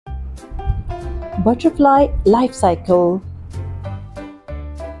Butterfly life cycle.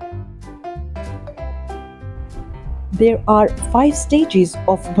 There are 5 stages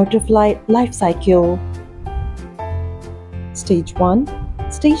of butterfly life cycle. Stage 1,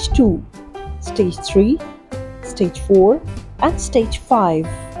 Stage 2, Stage 3, Stage 4 and Stage 5.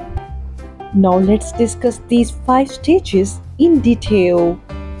 Now let's discuss these 5 stages in detail.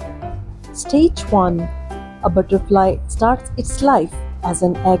 Stage 1. A butterfly starts its life as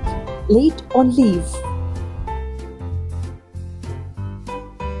an egg laid on leaf.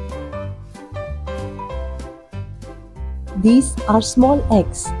 These are small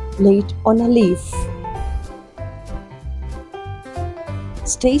eggs laid on a leaf.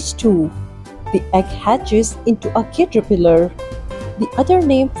 Stage 2. The egg hatches into a caterpillar. The other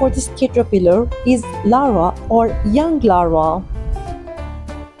name for this caterpillar is larva or young larva.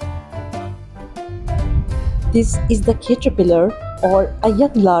 This is the caterpillar or a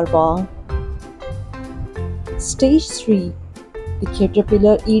young larva. Stage 3. The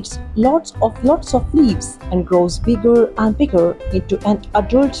caterpillar eats lots of leaves and grows bigger and bigger into an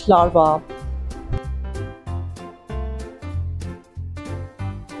adult larva.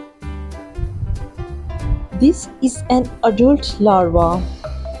 This is an adult larva.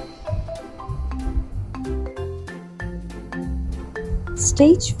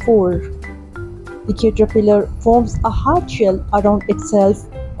 Stage 4. The caterpillar forms a hard shell around itself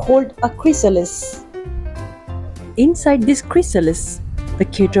called a chrysalis. Inside this chrysalis, the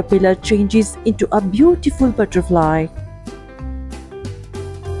caterpillar changes into a beautiful butterfly.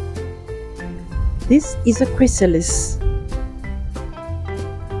 This is a chrysalis.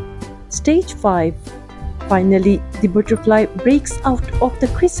 Stage 5. Finally, the butterfly breaks out of the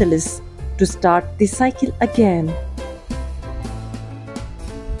chrysalis to start the cycle again.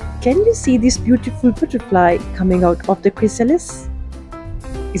 Can you see this beautiful butterfly coming out of the chrysalis?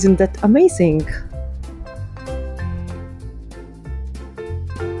 Isn't that amazing?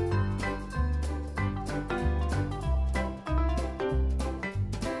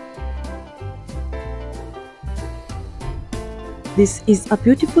 This is a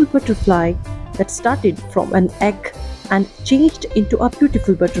beautiful butterfly that started from an egg and changed into a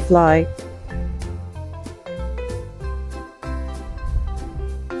beautiful butterfly.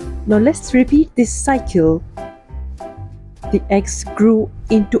 Now let's repeat this cycle. The eggs grew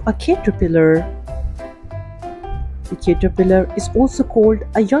into a caterpillar. The caterpillar is also called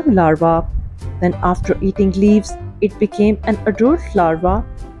a young larva. Then after eating leaves, it became an adult larva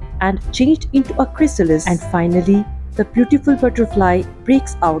and changed into a chrysalis. And finally, the beautiful butterfly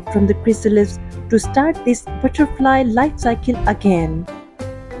breaks out from the chrysalis to start this butterfly life cycle again.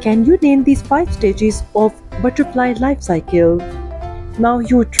 Can you name these 5 stages of butterfly life cycle? Now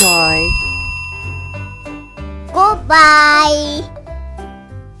you try. Goodbye.